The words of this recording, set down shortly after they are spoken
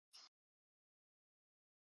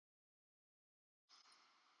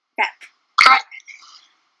Okay.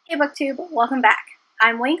 Hey BookTube, welcome back.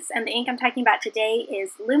 I'm Winx, and the ink I'm talking about today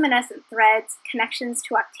is Luminescent Threads, Connections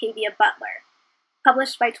to Octavia Butler.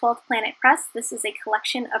 Published by 12th Planet Press, this is a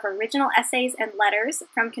collection of original essays and letters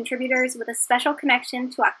from contributors with a special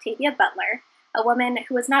connection to Octavia Butler, a woman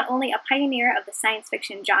who was not only a pioneer of the science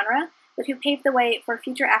fiction genre, but who paved the way for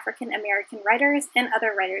future African-American writers and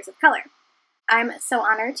other writers of color. I'm so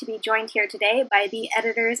honored to be joined here today by the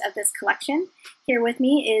editors of this collection. Here with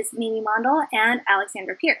me is Mimi Mondal and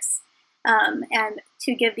Alexandra Pierce. And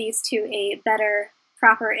to give these two a better,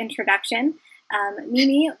 proper introduction,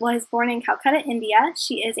 Mimi was born in Calcutta, India.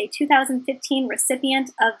 She is a 2015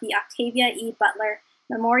 recipient of the Octavia E. Butler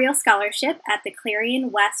Memorial Scholarship at the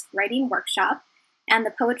Clarion West Writing Workshop and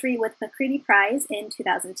the Poetry with Macready Prize in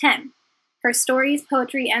 2010. Her stories,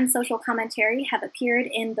 poetry, and social commentary have appeared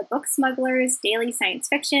in The Book Smugglers, Daily Science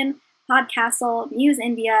Fiction, Podcastle, Muse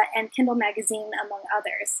India, and Kindle Magazine, among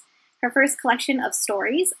others. Her first collection of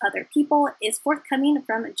stories, Other People, is forthcoming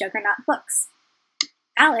from Juggernaut Books.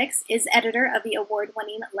 Alex is editor of the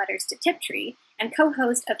award-winning Letters to Tiptree and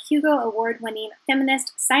co-host of Hugo Award-winning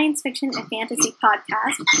feminist science fiction and fantasy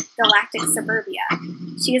podcast, Galactic Suburbia.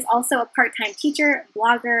 She is also a part-time teacher,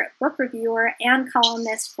 blogger, book reviewer, and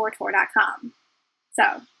columnist for Tor.com.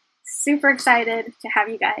 So, super excited to have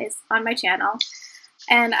you guys on my channel.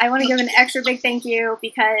 And I want to give an extra big thank you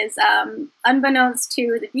because, unbeknownst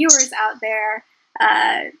to the viewers out there,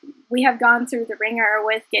 we have gone through the ringer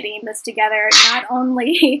with getting this together. Not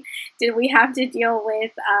only did we have to deal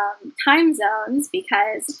with time zones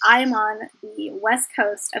because I'm on the west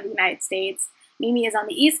coast of the United States, Mimi is on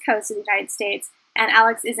the east coast of the United States, and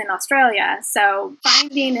Alex is in Australia. So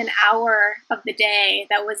finding an hour of the day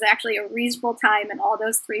that was actually a reasonable time in all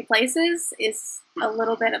those three places is a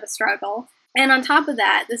little bit of a struggle. And on top of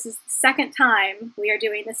that, this is the second time we are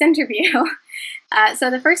doing this interview.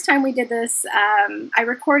 So the first time we did this, I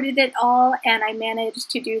recorded it all, and I managed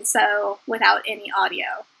to do so without any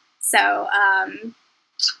audio. So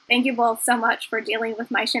thank you both so much for dealing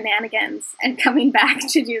with my shenanigans and coming back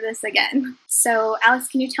to do this again. So Alex,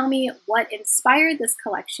 can you tell me what inspired this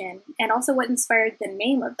collection, and also what inspired the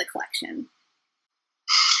name of the collection?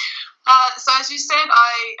 So as you said,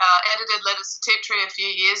 I edited Letters to Tiptree a few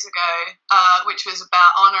years ago, which was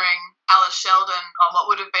about honouring Alice Sheldon on what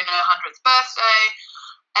would have been her 100th birthday,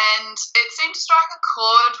 and it seemed to strike a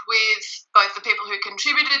chord with both the people who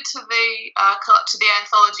contributed to the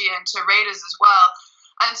anthology and to readers as well.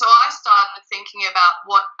 And so I started thinking about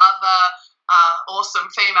what other awesome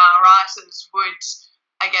female writers would,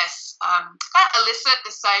 I guess, elicit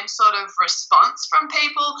the same sort of response from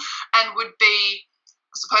people and would be,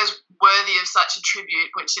 I suppose, worthy of such a tribute,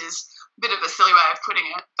 which is a bit of a silly way of putting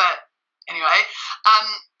it, but anyway.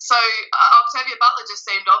 So Octavia Butler just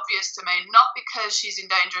seemed obvious to me, not because she's in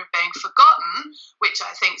danger of being forgotten, which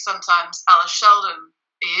I think sometimes Alice Sheldon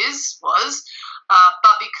was,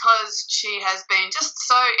 but because she has been just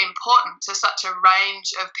so important to such a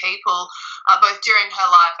range of people, both during her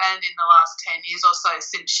life and in the last 10 years or so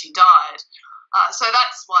since she died. So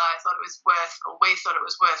that's why I thought it was we thought it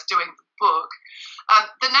was worth doing the book.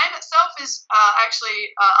 The name itself is actually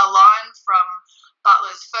a line from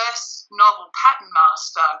Butler's first novel, Pattern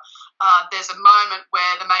Master. There's a moment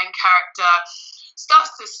where the main character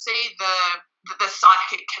starts to see the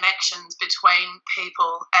psychic connections between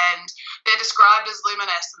people, and they're described as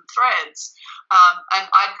luminescent threads. And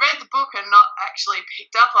I'd read the book and not actually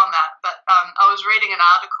picked up on that, but I was reading an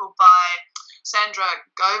article by Sandra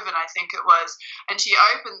Govan, I think it was, and she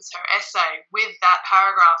opens her essay with that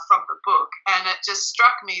paragraph from the book, and it just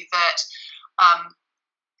struck me that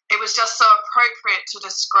it was just so appropriate to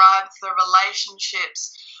describe the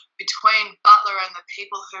relationships between Butler and the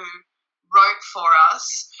people who wrote for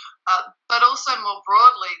us, but also more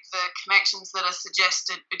broadly the connections that are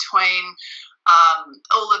suggested between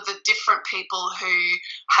all of the different people who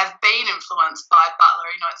have been influenced by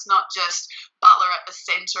Butler. You know, it's not just Butler at the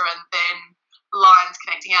centre and then lines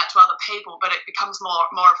connecting out to other people, but it becomes more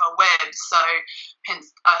of a web, so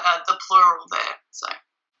hence the plural there. So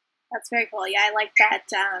that's very cool. Yeah, I like that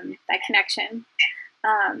that connection.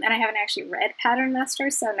 And I haven't actually read Pattern Master,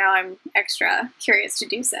 so now I'm extra curious to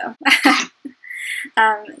do so.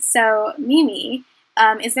 So Mimi,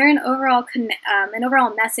 is there an overall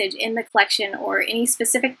message in the collection, or any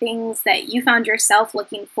specific things that you found yourself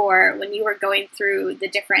looking for when you were going through the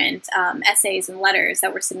different essays and letters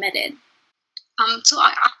that were submitted? So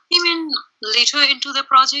I came in later into the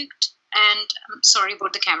project, and I'm sorry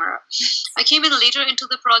about the camera. I came in later into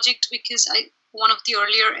the project because one of the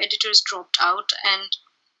earlier editors dropped out, and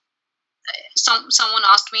someone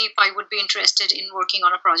asked me if I would be interested in working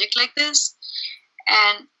on a project like this.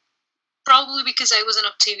 And probably because I was an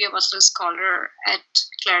Octavia Butler scholar at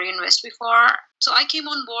Clarion West before. So I came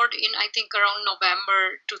on board in, I think, around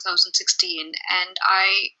November 2016. And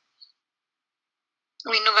I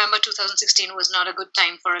mean, November 2016 was not a good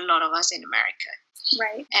time for a lot of us in America.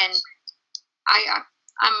 Right. And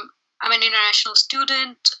I'm an international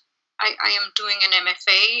student. I am doing an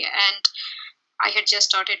MFA, and I had just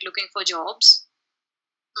started looking for jobs.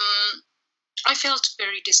 I felt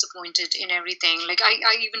very disappointed in everything. Like,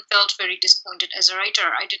 I even felt very disappointed as a writer.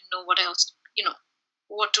 I didn't know what else,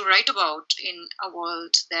 what to write about in a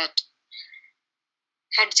world that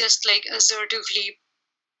had just, like, assertively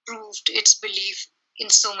proved its belief in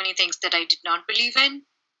so many things that I did not believe in.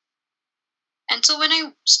 And so when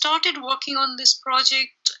I started working on this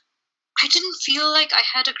project, I didn't feel like I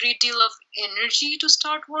had a great deal of energy to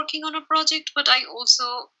start working on a project, but I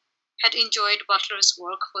also had enjoyed Butler's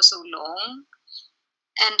work for so long.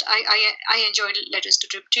 And I enjoyed Letters to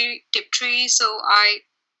Tiptree, so I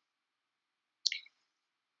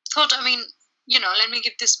thought, let me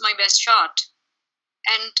give this my best shot.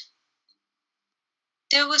 And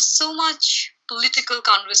there was so much political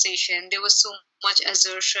conversation, there was so much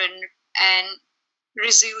assertion and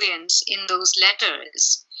resilience in those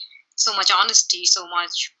letters, so much honesty, so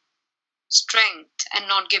much strength and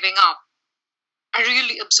not giving up. I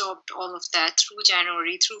really absorbed all of that through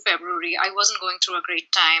January, through February. I wasn't going through a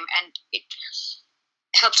great time, and it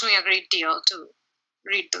helped me a great deal to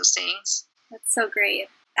read those things. That's so great.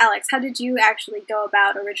 Alex, how did you actually go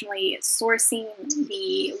about originally sourcing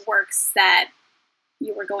the works that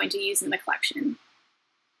you were going to use in the collection?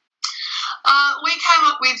 We came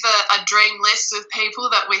up with a dream list of people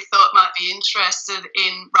that we thought might be interested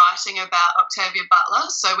in writing about Octavia Butler.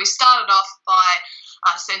 So we started off by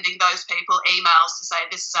sending those people emails to say,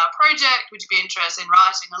 this is our project, would you be interested in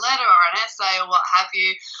writing a letter or an essay or what have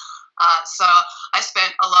you? So I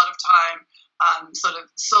spent a lot of time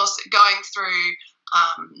going through,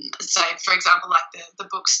 say, for example, like the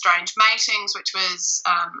book Strange Matings, which was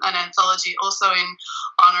an anthology also in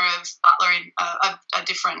honour of Butler in a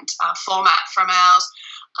different format from ours.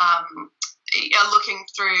 Looking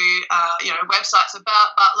through, websites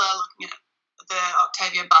about Butler, looking at the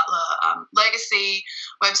Octavia Butler legacy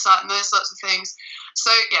website and those sorts of things.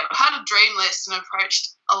 So, yeah, we had a dream list and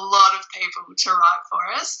approached a lot of people to write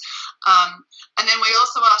for us. And then we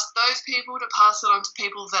also asked those people to pass it on to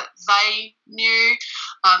people that they knew.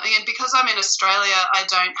 Again, because I'm in Australia, I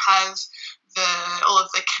don't have all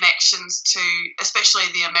of the connections to, especially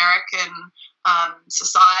the American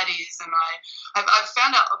societies, and I've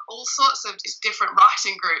found out all sorts of different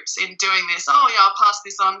writing groups in doing this. I'll pass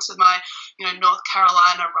this on to my North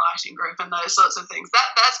Carolina writing group and those sorts of things.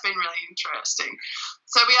 That's been really interesting.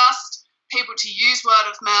 So we asked people to use word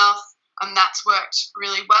of mouth, and that's worked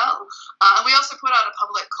really well. And we also put out a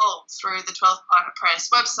public call through the 12th Planet Press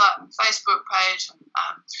website and Facebook page, and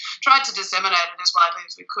tried to disseminate it as widely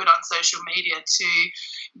as we could on social media to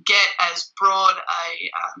get as broad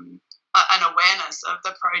an awareness of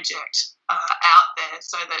the project out there,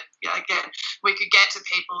 so that again we could get to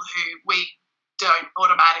people who we don't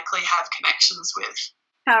automatically have connections with.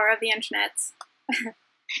 Power of the internet.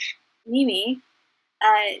 Mimi,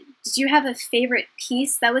 did you have a favorite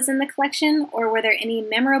piece that was in the collection, or were there any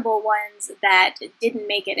memorable ones that didn't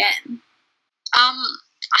make it in? I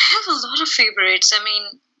have a lot of favorites. I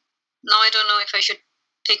mean, now I don't know if I should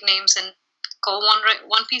take names and call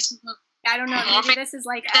one piece. I don't know. Maybe this is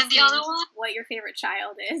like asking the other one? What your favorite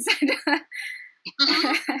child is.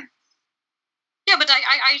 Mm-hmm. Yeah, but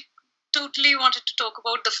I totally wanted to talk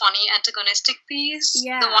about the funny antagonistic piece.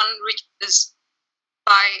 Yeah. The one which is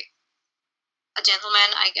by a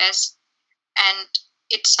gentleman, I guess. And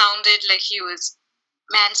it sounded like he was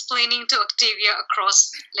mansplaining to Octavia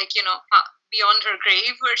across, beyond her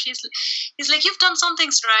grave, where he's like, you've done some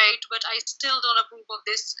things right, but I still don't approve of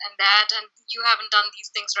this and that, and you haven't done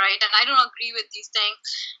these things right, and I don't agree with these things.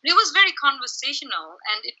 And it was very conversational,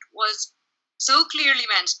 and it was so clearly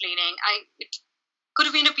mansplaining. It could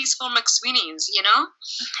have been a piece for McSweeney's,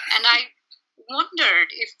 and I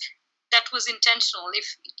wondered if that was intentional, if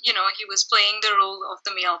he was playing the role of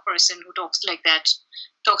the male person who talks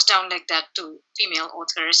down like that to female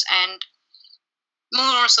authors, and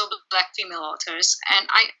more so Black female authors, and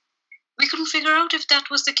we couldn't figure out if that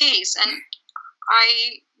was the case. And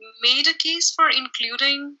I made a case for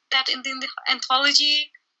including that in the anthology,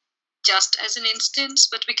 just as an instance,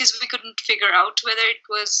 but because we couldn't figure out whether it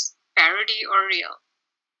was parody or real,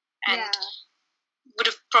 and would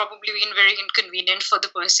have probably been very inconvenient for the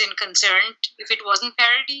person concerned if it wasn't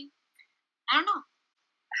parody. I don't know.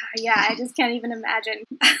 Yeah, I just can't even imagine.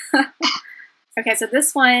 Okay, so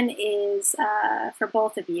this one is for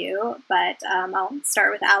both of you, but I'll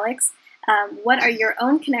start with Alex. What are your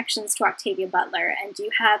own connections to Octavia Butler, and do you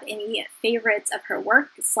have any favorites of her work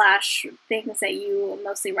 / things that you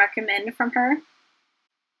mostly recommend from her?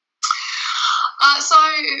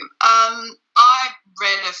 I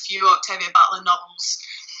read a few Octavia Butler novels,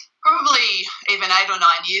 probably even 8 or 9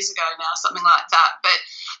 years ago now, something like that. But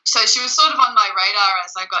so she was sort of on my radar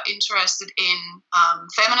as I got interested in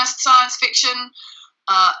feminist science fiction.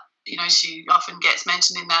 She often gets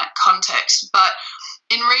mentioned in that context. But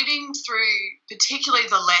in reading through particularly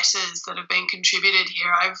the letters that have been contributed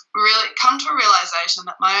here, I've really come to a realisation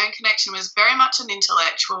that my own connection was very much an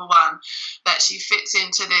intellectual one, that she fits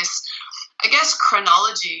into this, I guess,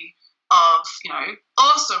 chronology of,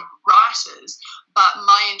 awesome writers, but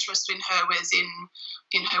my interest in her was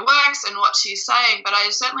in her works and what she's saying, but I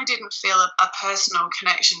certainly didn't feel a personal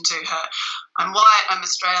connection to her. I'm white, I'm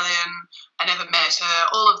Australian, I never met her,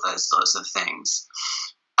 all of those sorts of things.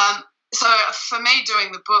 So for me,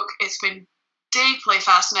 doing the book, it's been deeply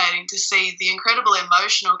fascinating to see the incredible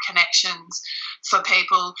emotional connections for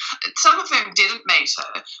people. Some of whom didn't meet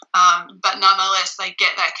her, but nonetheless they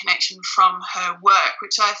get that connection from her work,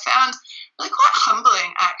 which I found really quite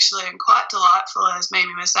humbling, actually, and quite delightful, as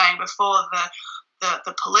Mimi was saying before,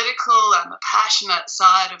 the political and the passionate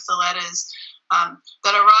side of the letters.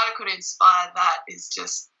 That a writer could inspire that is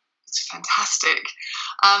just, it's fantastic.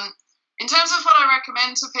 In terms of what I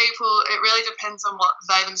recommend to people, it really depends on what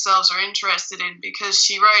they themselves are interested in, because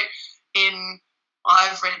she wrote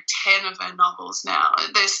I've read 10 of her novels now.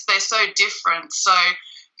 They're so different. So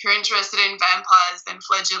if you're interested in vampires, then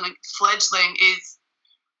Fledgling is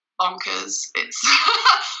bonkers. It's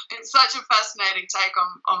it's such a fascinating take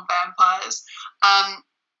on vampires.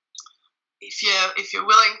 If you're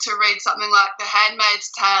willing to read something like The Handmaid's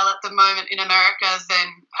Tale at the moment in America, then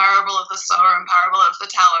Parable of the Sower and Parable of the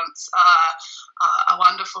Talents are a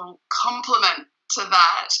wonderful complement to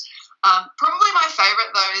that. Probably my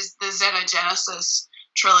favourite, though, is the Xenogenesis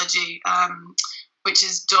trilogy, which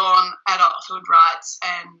is Dawn, Adulthood Rights,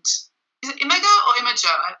 and is it Imago or Imago?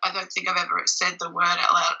 I don't think I've ever said the word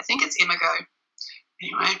out loud. I think it's Imago.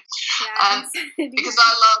 Anyway, because I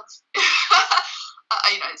love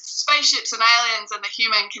spaceships and aliens and the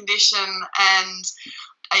human condition, and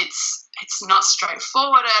it's not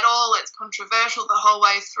straightforward at all. It's controversial the whole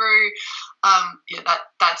way through.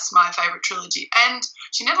 That's my favourite trilogy. And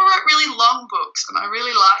she never wrote really long books, and I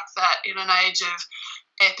really like that in an age of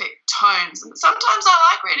epic tomes. And sometimes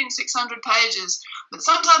I like reading 600 pages, but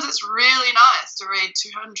sometimes it's really nice to read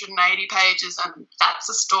 280 pages, and that's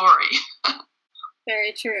a story.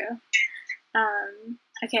 Very true.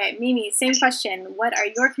 Okay, Mimi, same question. What are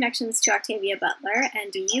your connections to Octavia Butler,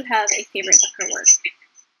 and do you have a favorite of her work?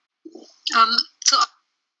 So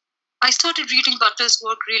I started reading Butler's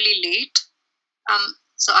work really late.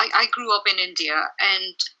 So I grew up in India,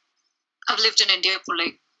 and I've lived in India for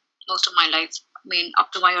most of my life. I mean,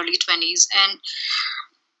 up to my early 20s. And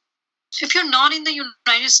if you're not in the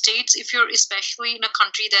United States, if you're especially in a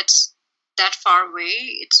country that's that far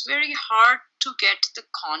away, it's very hard to get the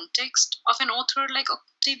context of an author like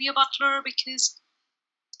Octavia Butler, because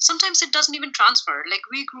sometimes it doesn't even transfer.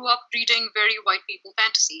 We grew up reading very white people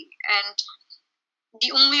fantasy, and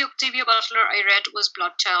the only Octavia Butler I read was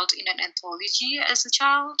Bloodchild in an anthology as a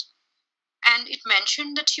child, and it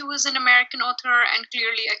mentioned that she was an American author, and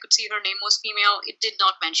clearly I could see her name was female. It did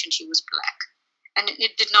not mention she was Black, and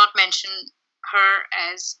it did not mention her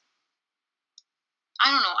as, I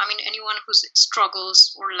don't know, anyone whose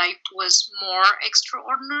struggles or life was more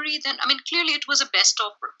extraordinary than, clearly it was a best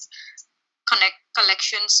of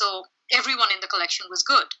collection, so everyone in the collection was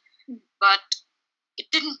good. But it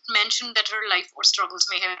didn't mention that her life or struggles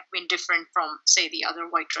may have been different from, say, the other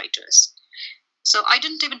white writers. So I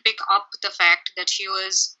didn't even pick up the fact that she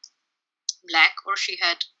was Black or she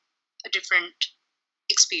had a different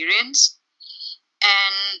experience.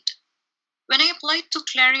 And when I applied to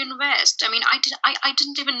Clarion West, I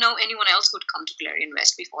didn't even know anyone else who'd come to Clarion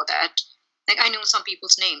West before that. I knew some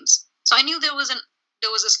people's names. So I knew there was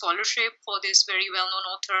a scholarship for this very well-known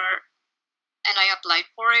author, and I applied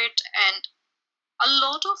for it. And a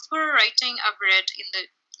lot of her writing I've read in the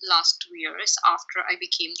last 2 years after I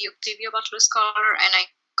became the Octavia Butler scholar, and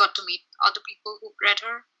I got to meet other people who read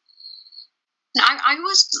her. I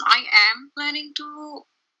am planning to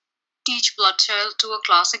teach Bloodchild to a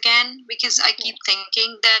class again, because I keep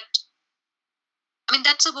thinking that,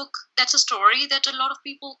 that's a book, that's a story that a lot of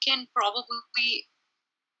people can probably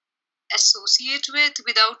associate with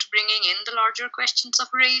without bringing in the larger questions of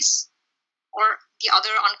race or the other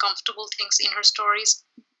uncomfortable things in her stories,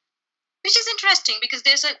 which is interesting because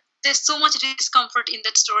there's a there's so much discomfort in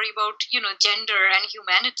that story about, gender and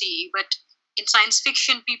humanity, but in science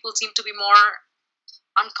fiction, people seem to be more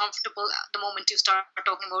uncomfortable the moment you start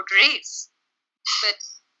talking about race. But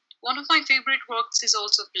one of my favorite works is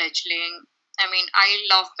also Fledgling. I mean, I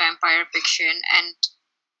love vampire fiction, and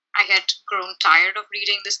I had grown tired of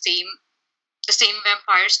reading the same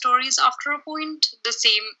vampire stories after a point, the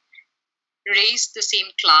same race, the same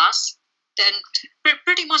class, then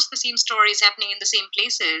pretty much the same stories happening in the same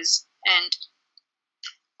places. And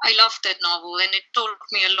I loved that novel, and it taught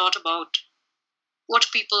me a lot about what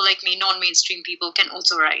people like me, non-mainstream people, can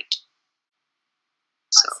also write.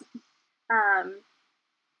 Awesome.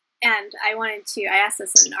 And I asked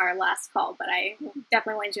this in our last call, but I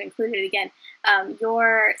definitely wanted to include it again.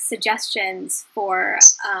 Your suggestions for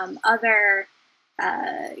other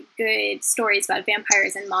good stories about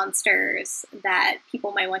vampires and monsters that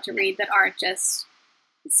people might want to read that aren't just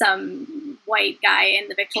some white guy in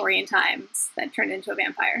the Victorian times that turned into a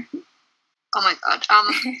vampire. Oh my god.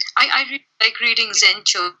 I really like reading Zen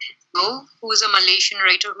Cho, who is a Malaysian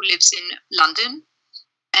writer who lives in London.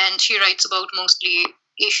 And she writes about mostly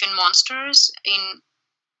Asian monsters in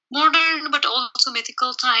modern but also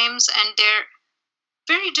mythical times. And they're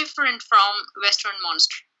very different from Western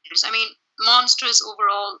monsters. I mean, monsters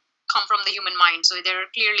overall come from the human mind, so there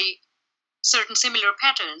are clearly certain similar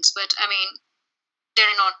patterns. But I mean,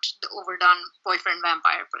 they're not the overdone boyfriend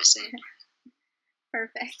vampire person.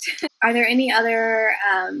 Perfect. Are there any other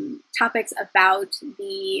topics about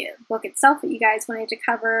the book itself that you guys wanted to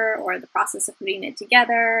cover, or the process of putting it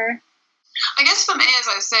together? I guess for me, as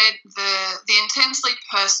I said, the intensely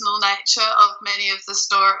personal nature of many of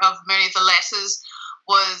the letters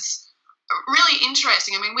was really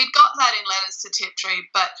interesting. I mean, we'd got that in Letters to Tiptree,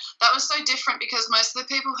 but that was so different because most of the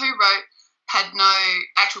people who wrote had no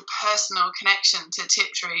actual personal connection to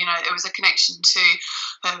Tiptree. You know, it was a connection to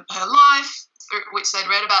her life, which they'd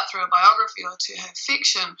read about through a biography, or to her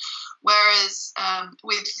fiction. Whereas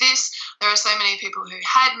with this, there are so many people who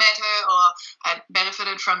had met her or had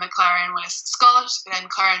benefited from the Clarion West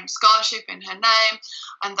scholarship in her name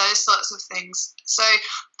and those sorts of things. So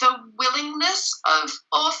the willingness of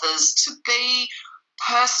authors to be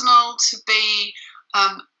personal, to be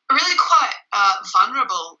really quite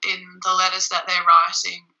vulnerable in the letters that they're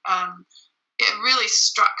writing, it really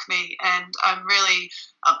struck me, and I'm really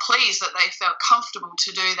pleased that they felt comfortable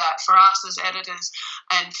to do that for us as editors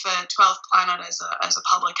and for 12th Planet as a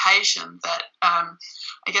publication, that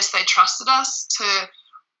I guess they trusted us to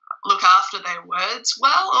look after their words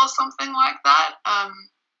well, or something like that.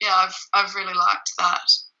 Yeah, I've really liked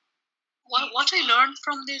that. What I learned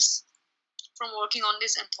from working on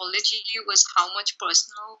this anthology was how much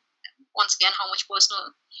personal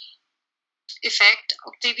effect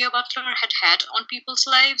Octavia Butler had on people's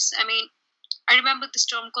lives. I mean, I remember this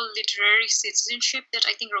term called literary citizenship that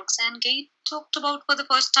I think Roxane Gay talked about for the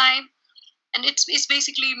first time. And it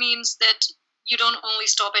basically means that you don't only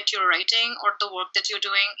stop at your writing or the work that you're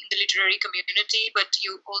doing in the literary community, but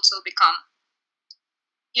you also become,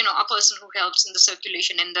 a person who helps in the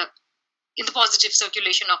circulation, in the positive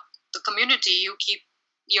circulation of the community. You keep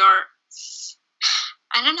your,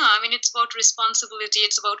 I don't know, I mean, it's about responsibility,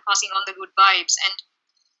 it's about passing on the good vibes, and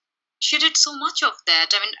she did so much of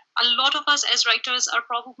that. I mean, a lot of us as writers are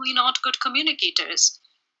probably not good communicators,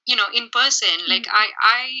 in person. Like,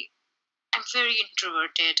 I'm very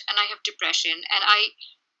introverted, and I have depression, and I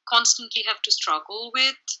constantly have to struggle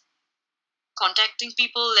with contacting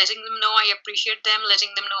people, letting them know I appreciate them,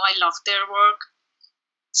 letting them know I love their work.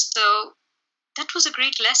 So that was a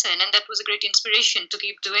great lesson, and that was a great inspiration to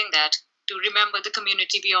keep doing that, to remember the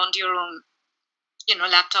community beyond your own,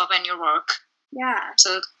 laptop and your work. Yeah.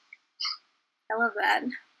 So I love that.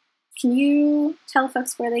 Can you tell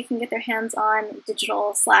folks where they can get their hands on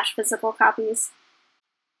digital/physical copies?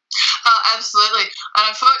 Absolutely. And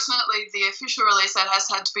unfortunately, the official release date has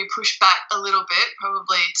had to be pushed back a little bit,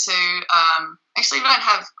 probably to, actually we don't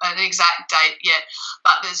have an exact date yet,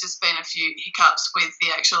 but there's just been a few hiccups with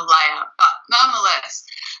the actual layout. But nonetheless,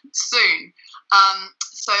 soon.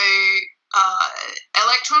 So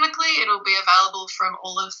electronically, it'll be available from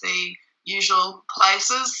all of the usual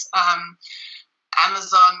places,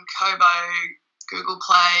 Amazon, Kobo, Google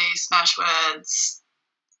Play, Smashwords.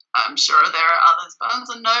 I'm sure there are others. Barnes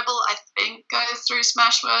 & Noble, I think, goes through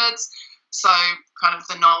Smashwords. So kind of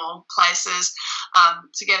the normal places.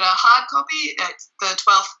 To get a hard copy, it's the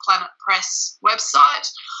 12th Planet Press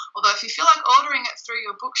website. Although if you feel like ordering it through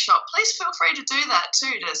your bookshop, please feel free to do that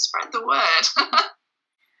too, to spread the word.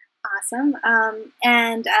 Awesome.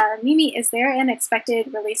 And Mimi, is there an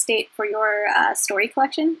expected release date for your story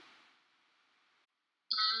collection?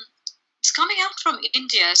 it's coming out from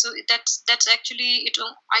India, so that's actually it.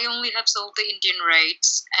 I only have sold the Indian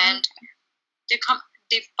rights, and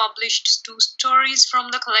they've published 2 stories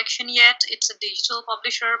from the collection yet. It's a digital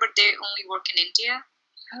publisher, but they only work in India.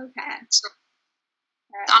 Okay. So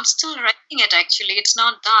I'm still writing it, actually. It's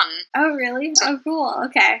not done. Oh, really? Oh, cool.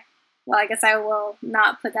 Okay. Well, I guess I will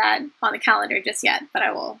not put that on the calendar just yet, but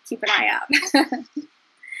I will keep an eye out.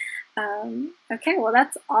 Okay, well,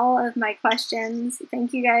 that's all of my questions.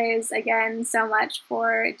 Thank you guys again so much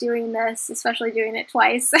for doing this, especially doing it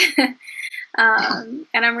twice. And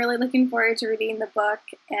I'm really looking forward to reading the book,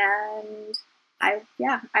 and I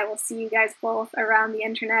will see you guys both around the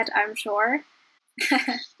internet, I'm sure.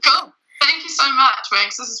 Cool. Thank you so much,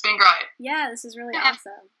 Winks. This has been great. Yeah, this is really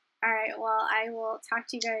awesome. All right, well, I will talk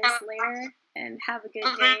to you guys later, and have a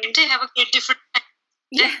good day. Have a good different.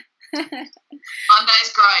 Yeah.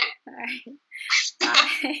 Monday's great. All right.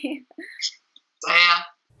 Bye. See ya.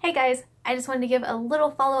 Hey guys, I just wanted to give a little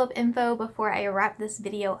follow-up info before I wrap this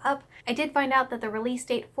video up. I did find out that the release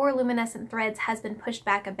date for Luminescent Threads has been pushed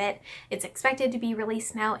back a bit. It's expected to be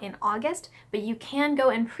released now in August, but you can go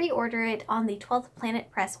and pre-order it on the 12th Planet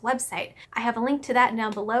Press website. I have a link to that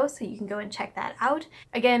down below, so you can go and check that out.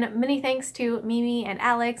 Again, many thanks to Mimi and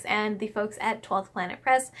Alex and the folks at 12th Planet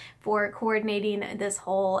Press for coordinating this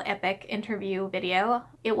whole epic interview video.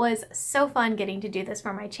 It was so fun getting to do this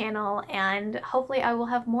for my channel, and hopefully I will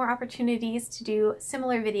have more opportunities to do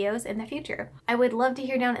similar videos in the future. I would love to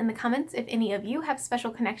hear down in the comments if any of you have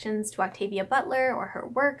special connections to Octavia Butler or her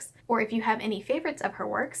works, or if you have any favorites of her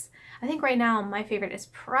works. I think right now my favorite is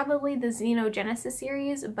probably the Xenogenesis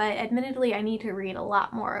series, but admittedly I need to read a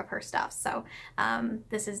lot more of her stuff, so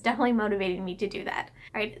this is definitely motivating me to do that.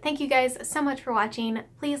 Alright, thank you guys so much for watching.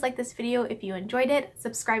 Please like this video if you enjoyed it,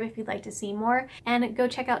 subscribe if you'd like to see more, and go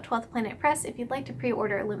check out 12th Planet Press if you'd like to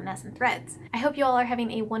pre-order Luminescent Threads. I hope you all are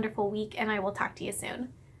having a wonderful week, and I will talk to you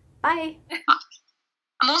soon. Bye!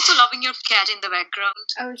 I'm also loving your cat in the background.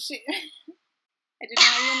 Oh, I did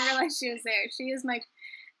not even realize she was there. She is my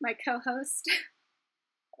co-host.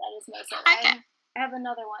 That is most of it. Okay. I have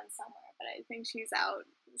another one somewhere, but I think she's out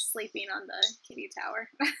sleeping on the kitty tower.